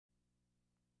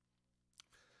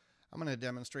I'm going to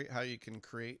demonstrate how you can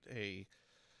create a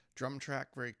drum track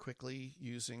very quickly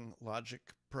using Logic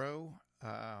Pro.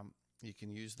 You can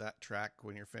use that track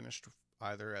when you're finished,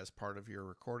 either as part of your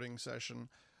recording session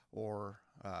or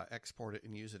export it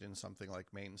and use it in something like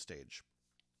MainStage.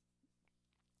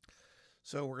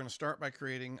 So we're going to start by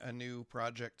creating a new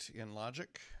project in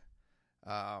Logic.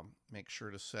 Make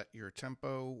sure to set your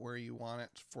tempo where you want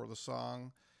it for the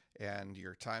song and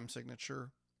your time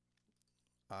signature.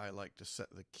 I like to set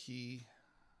the key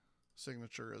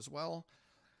signature as well.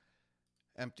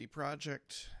 Empty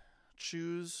project,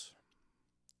 choose,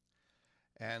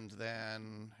 and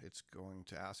then it's going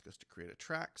to ask us to create a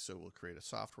track, so we'll create a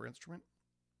software instrument.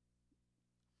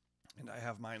 And I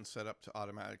have mine set up to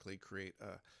automatically create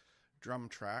a drum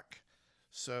track.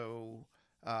 So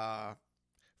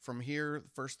from here,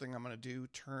 the first thing I'm going to do,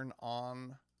 turn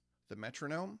on the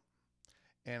metronome,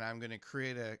 and I'm going to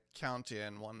create a count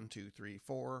in 1, 2, 3,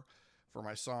 4 for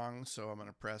my song. So I'm going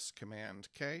to press Command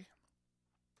K.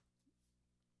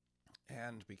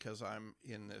 And because I'm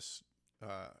in this,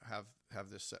 have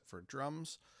this set for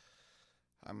drums,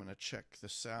 I'm going to check the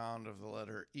sound of the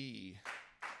letter E.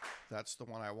 That's the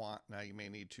one I want. Now you may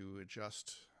need to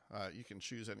adjust. You can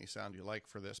choose any sound you like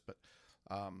for this, but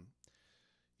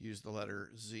use the letter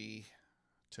Z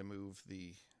to move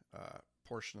the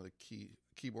portion of the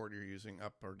keyboard you're using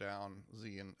up or down,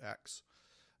 Z and X.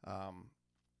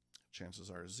 Chances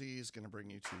are Z is going to bring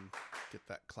you to get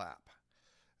that clap.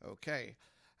 Okay.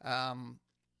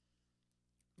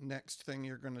 Next thing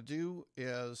you're going to do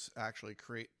is actually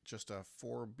create just a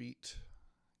 4-beat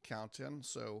count in.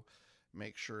 So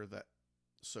make sure that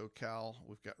SoCal,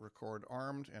 we've got record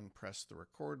armed, and press the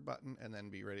record button, and then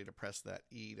be ready to press that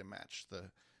E to match the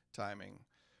timing.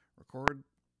 Record.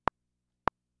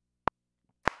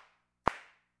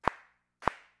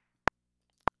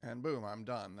 And boom, I'm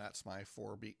done. That's my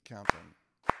 4-beat count-in.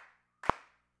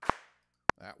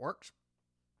 That worked.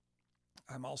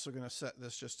 I'm also going to set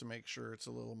this just to make sure it's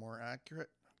a little more accurate.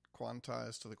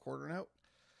 Quantize to the quarter note.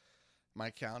 My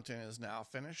count-in is now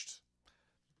finished.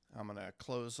 I'm going to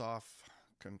close off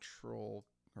Control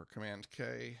or Command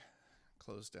K,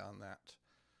 close down that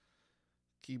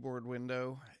keyboard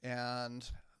window, and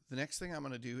the next thing I'm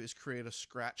going to do is create a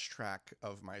scratch track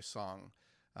of my song.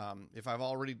 If I've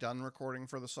already done recording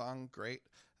for the song, great.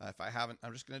 If I haven't,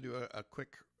 I'm just going to do a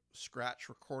quick scratch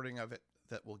recording of it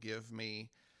that will give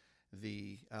me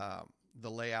the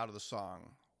layout of the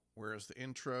song. Where's the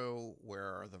intro?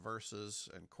 Where are the verses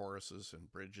and choruses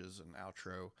and bridges and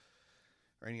outro,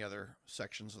 or any other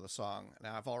sections of the song?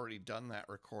 Now I've already done that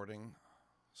recording,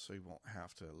 so you won't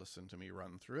have to listen to me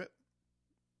run through it.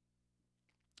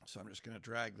 So I'm just going to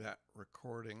drag that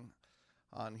recording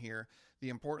on here. The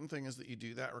important thing is that you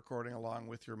do that recording along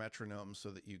with your metronome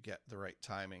so that you get the right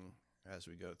timing as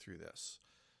we go through this.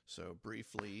 So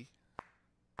briefly,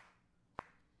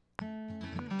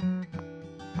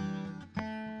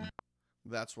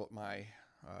 that's what my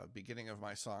beginning of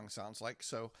my song sounds like.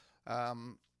 So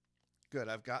good,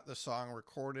 I've got the song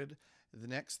recorded. The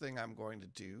next thing I'm going to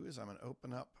do is I'm going to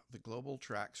open up the global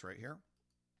tracks right here.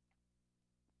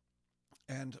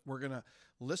 And we're going to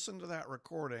listen to that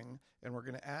recording, and we're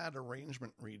going to add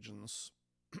arrangement regions,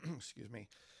 excuse me,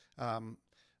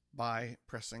 by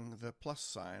pressing the plus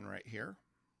sign right here.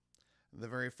 The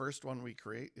very first one we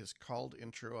create is called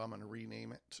intro. I'm going to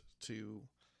rename it to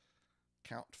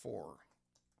count 4.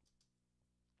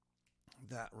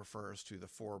 That refers to the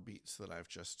 4 beats that I've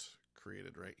just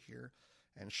created right here,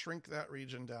 and shrink that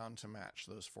region down to match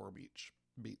those 4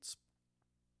 beats.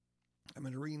 I'm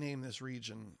going to rename this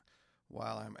region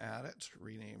while I'm at it.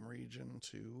 Rename region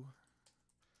to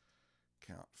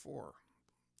count 4.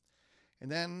 And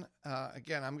then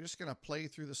again, I'm just going to play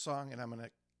through the song, and I'm going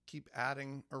to keep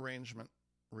adding arrangement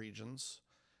regions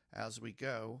as we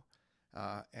go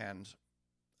and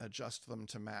adjust them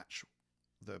to match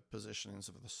the positionings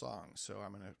of the song. So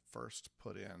I'm going to first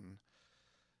put in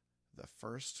the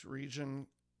first region,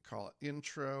 call it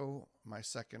intro. My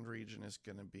second region is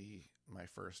going to be my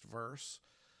first verse.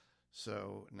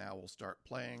 So now we'll start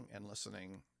playing and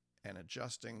listening and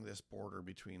adjusting this border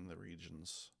between the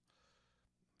regions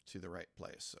to the right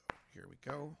place. So here we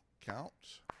go. Count.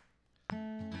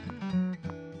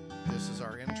 This is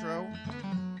our intro.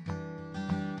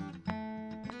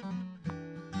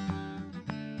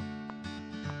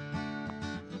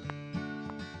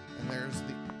 And there's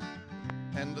the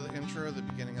end of the intro, the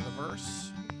beginning of the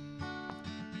verse.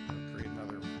 I'll create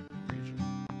another region.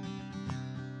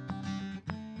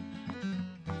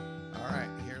 All right,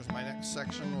 here's my next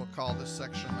section. We'll call this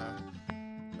section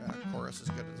a chorus as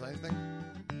good as anything.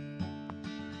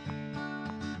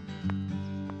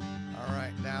 All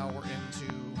right, now we're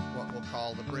into what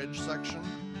call the bridge section.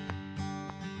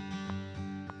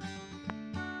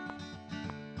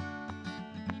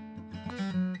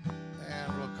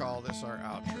 And we'll call this our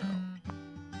outro.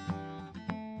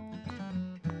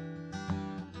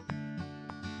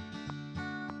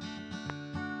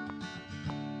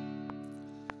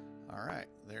 All right,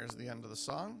 there's the end of the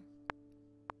song.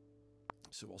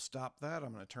 So we'll stop that.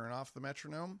 I'm going to turn off the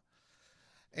metronome.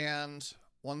 And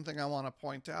one thing I want to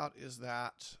point out is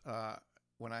that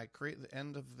when I create the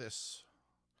end of this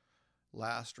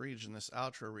last region, this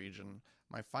outro region,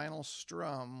 my final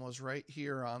strum was right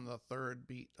here on the third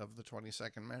beat of the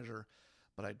 22nd measure,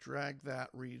 but I dragged that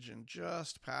region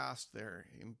just past there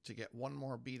to get one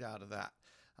more beat out of that.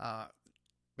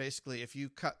 Basically, if you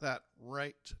cut that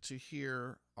right to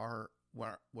here,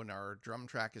 when our drum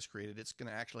track is created, it's going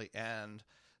to actually end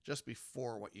just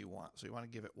before what you want. So you want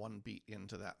to give it one beat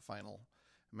into that final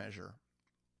measure.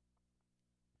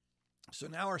 So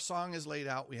now our song is laid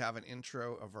out. We have an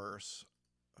intro, a verse,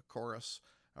 a chorus,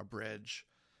 a bridge,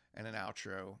 and an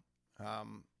outro.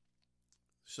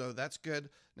 So that's good.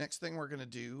 Next thing we're going to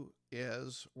do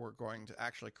is we're going to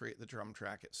actually create the drum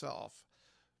track itself.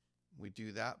 We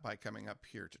do that by coming up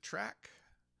here to track,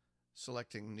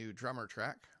 selecting new drummer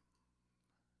track.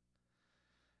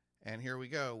 And here we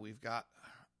go. We've got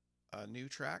a new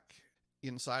track.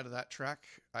 Inside of that track,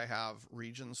 I have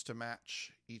regions to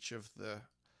match each of the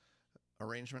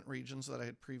arrangement regions that I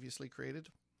had previously created.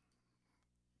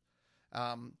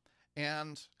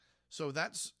 And so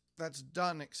that's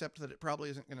done, except that it probably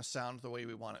isn't going to sound the way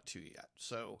we want it to yet.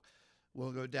 So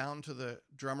we'll go down to the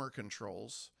drummer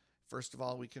controls. First of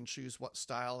all, we can choose what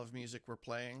style of music we're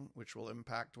playing, which will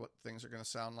impact what things are going to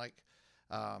sound like.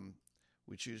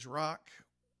 We choose rock.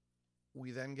 We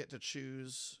then get to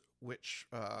choose which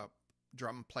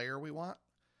drum player we want.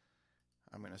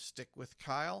 I'm going to stick with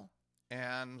Kyle.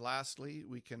 And lastly,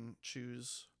 we can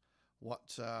choose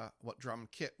what drum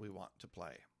kit we want to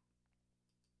play.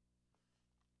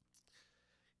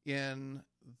 In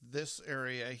this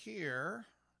area here,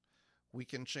 we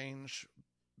can change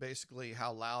basically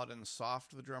how loud and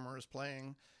soft the drummer is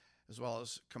playing, as well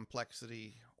as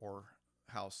complexity or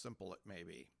how simple it may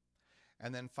be.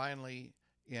 And then finally,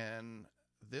 in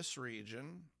this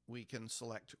region, we can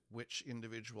select which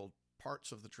individual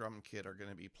parts of the drum kit are going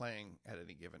to be playing at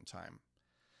any given time,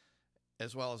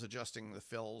 as well as adjusting the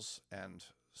fills and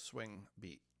swing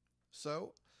beat.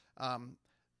 So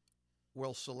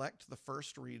we'll select the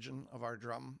first region of our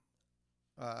drum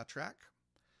track,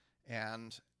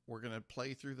 and we're going to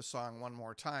play through the song one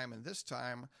more time. And this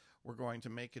time, we're going to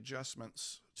make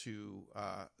adjustments to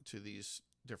these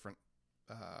different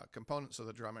components of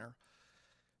the drummer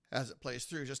as it plays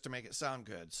through, just to make it sound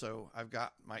good. So I've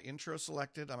got my intro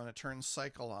selected. I'm going to turn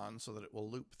cycle on so that it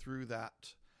will loop through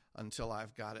that until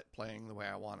I've got it playing the way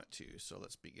I want it to. So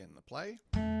let's begin the play.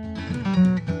 All right,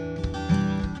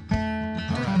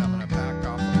 I'm going to back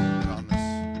off a little bit on this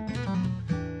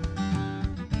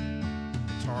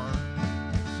guitar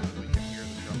so that we can hear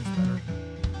the drums better.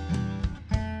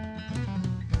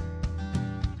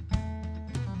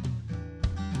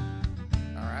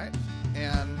 All right,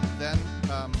 and then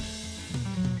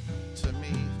to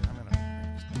me, I'm going to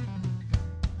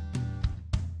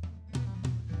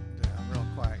I'm real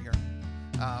quiet here.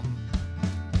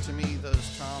 To me,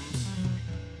 those toms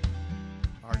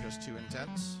are just too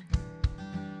intense.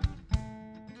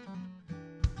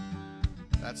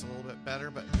 That's a little bit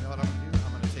better, but you know what I'm going to do?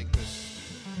 I'm going to take this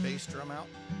bass drum out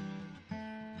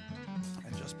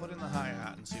and just put in the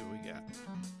hi-hat and see what we get.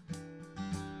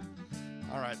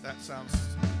 All right, that sounds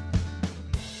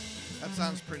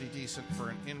pretty decent for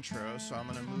an intro, so I'm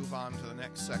going to move on to the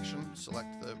next section,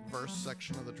 select the verse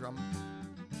section of the drum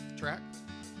track.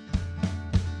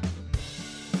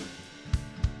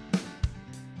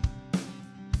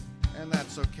 And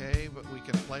that's okay, but we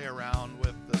can play around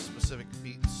with the specific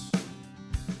beats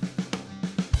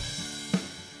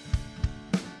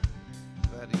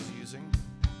that he's using.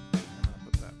 I'm going to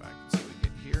put that back and see what we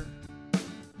get here.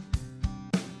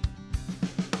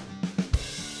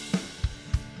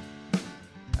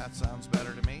 That sounds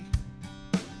better to me.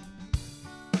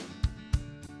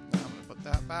 Now I'm going to put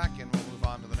that back and we'll move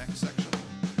on to the next section.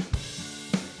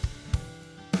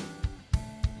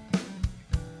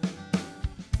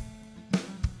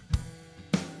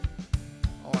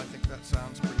 Oh, I think that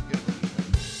sounds pretty good.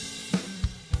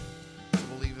 So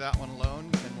we'll leave that one alone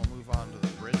and we'll move on to the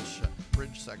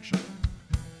bridge section.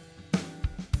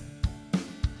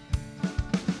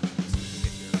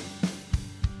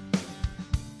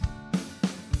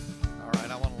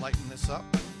 Lighten this up.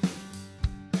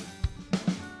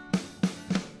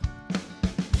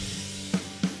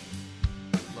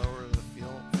 Lower the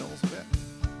fills a bit.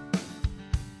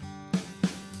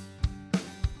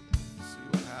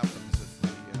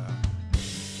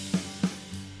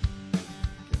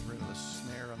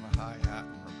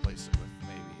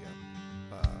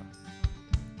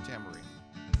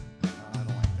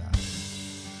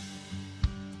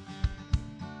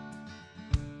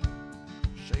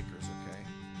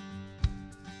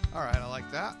 All right, I like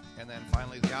that. And then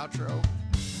finally the outro.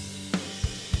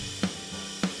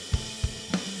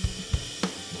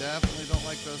 Definitely don't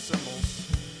like those cymbals.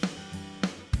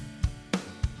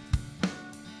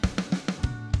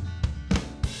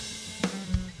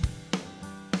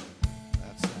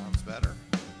 That sounds better.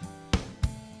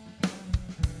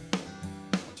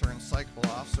 I'll turn cycle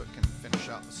off so it can finish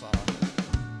out the song.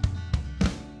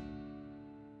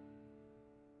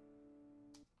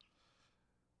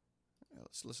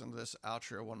 Let's listen to this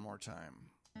outro one more time.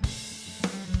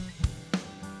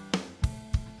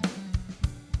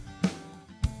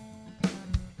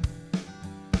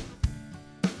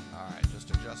 All right, just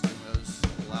adjusting those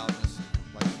loudness and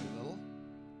complexity a little.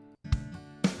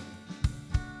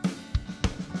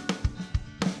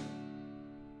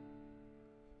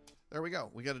 There we go.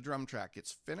 We got a drum track.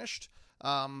 It's finished.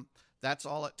 That's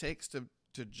all it takes to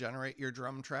generate your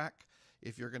drum track.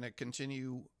 If you're going to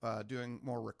continue doing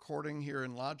more recording here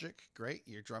in Logic, great.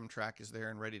 Your drum track is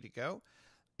there and ready to go.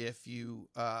 If you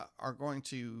are going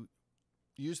to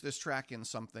use this track in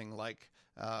something like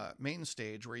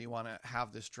MainStage, where you want to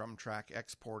have this drum track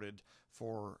exported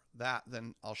for that,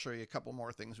 then I'll show you a couple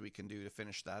more things we can do to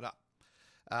finish that up.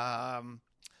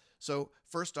 So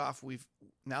first off,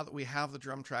 now that we have the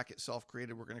drum track itself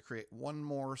created, we're going to create one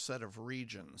more set of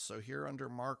regions. So here under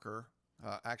marker,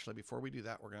 actually, before we do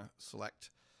that, we're going to select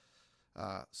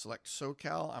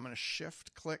SoCal. I'm going to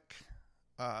shift click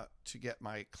to get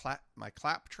my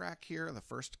clap track here, the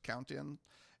first count in,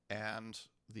 and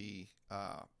the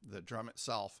drum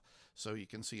itself. So you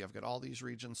can see I've got all these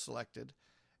regions selected.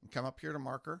 And come up here to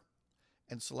marker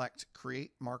and select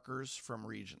create markers from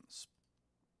regions.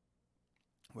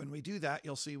 When we do that,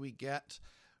 you'll see we get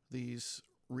these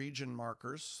region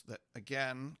markers that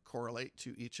again correlate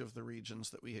to each of the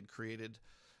regions that we had created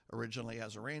originally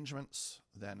as arrangements,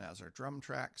 then as our drum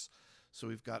tracks. So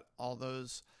we've got all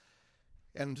those,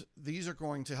 and these are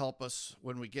going to help us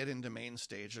when we get into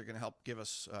MainStage. They're going to help give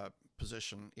us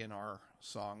position in our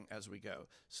song as we go.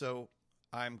 So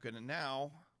I'm going to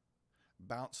now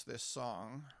bounce this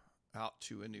song out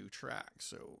to a new track.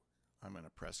 So I'm going to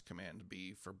press Command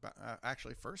B for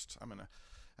actually first I'm going to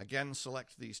again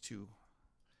select these two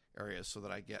areas so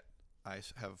that I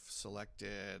have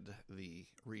selected the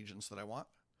regions that I want.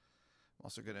 I'm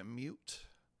also going to mute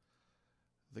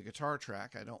the guitar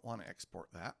track. I don't want to export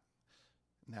that.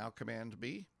 Now Command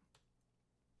B.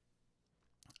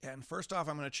 And first off,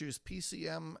 I'm going to choose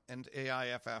PCM and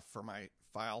AIFF for my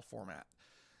file format.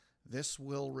 This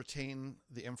will retain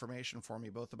the information for me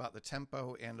both about the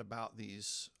tempo and about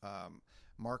these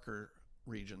marker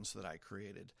regions that I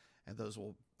created. And those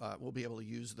we'll be able to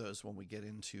use those when we get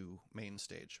into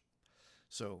MainStage.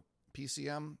 So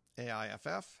PCM,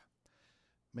 AIFF,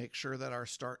 make sure that our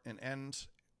start and end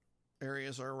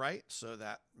areas are right, so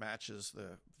that matches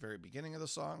the very beginning of the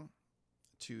song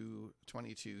to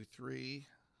 22.3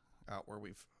 out where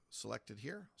we've selected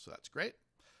here. So that's great.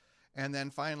 And then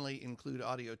finally include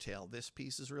audio tail. This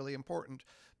piece is really important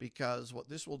because what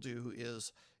this will do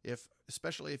is,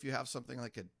 especially if you have something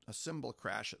like a cymbal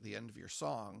crash at the end of your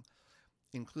song,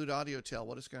 include audio tail.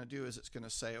 What it's going to do is it's going to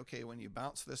say, okay, when you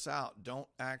bounce this out, don't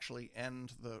actually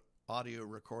end the audio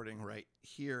recording right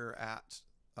here at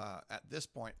this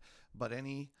point, but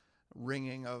any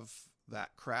ringing of that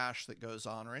crash that goes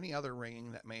on or any other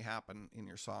ringing that may happen in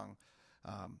your song,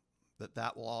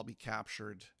 that will all be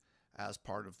captured as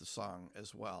part of the song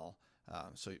as well.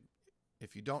 So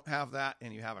if you don't have that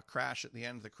and you have a crash at the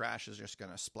end, the crash is just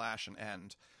going to splash and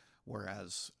end,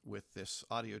 whereas with this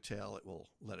audio tail, it will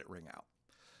let it ring out.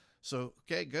 So,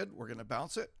 okay, good. We're going to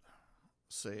bounce it.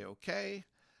 Say okay.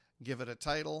 Give it a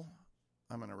title.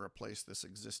 I'm going to replace this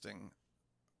existing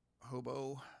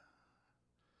hobo.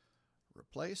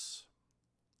 Replace.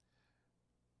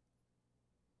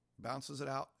 Bounces it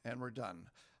out, and we're done.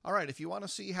 All right, if you want to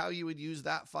see how you would use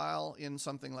that file in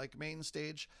something like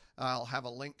MainStage, I'll have a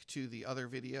link to the other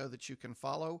video that you can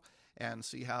follow and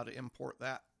see how to import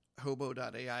that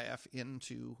hobo.aif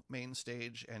into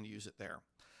MainStage and use it there.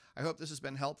 I hope this has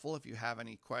been helpful. If you have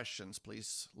any questions,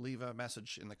 please leave a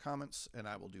message in the comments, and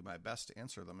I will do my best to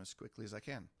answer them as quickly as I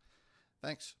can.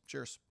 Thanks. Cheers.